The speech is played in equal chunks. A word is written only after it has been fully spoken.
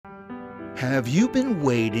Have you been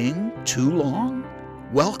waiting too long?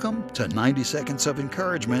 Welcome to 90 Seconds of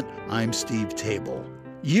Encouragement. I'm Steve Table.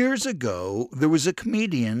 Years ago, there was a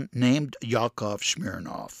comedian named Yakov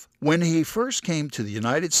Smirnoff. When he first came to the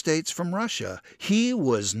United States from Russia, he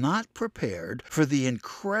was not prepared for the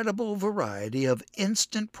incredible variety of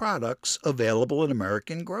instant products available in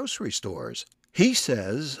American grocery stores. He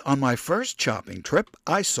says, "On my first shopping trip,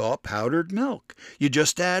 I saw powdered milk. You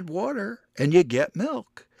just add water and you get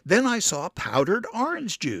milk. Then I saw powdered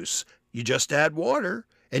orange juice. You just add water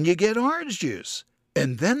and you get orange juice.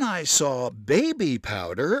 And then I saw baby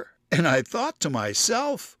powder, and I thought to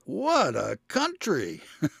myself, what a country."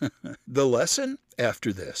 The lesson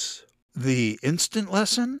after this. The instant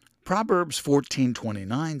lesson? Proverbs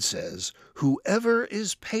 14:29 says, "Whoever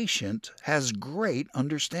is patient has great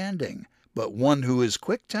understanding, but one who is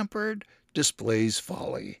quick-tempered displays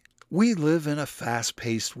folly." We live in a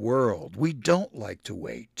fast-paced world. We don't like to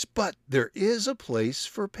wait, but there is a place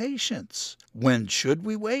for patience. When should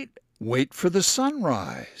we wait? Wait for the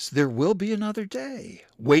sunrise. There will be another day.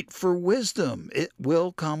 Wait for wisdom. It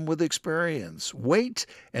will come with experience. Wait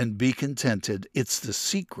and be contented. It's the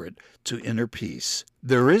secret to inner peace.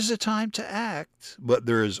 There is a time to act, but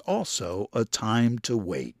there is also a time to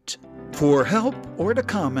wait. For help or to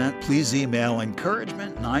comment, please email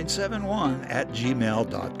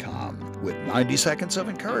encouragement971@gmail.com. With 90 Seconds of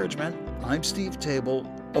Encouragement, I'm Steve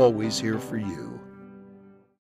Table, always here for you.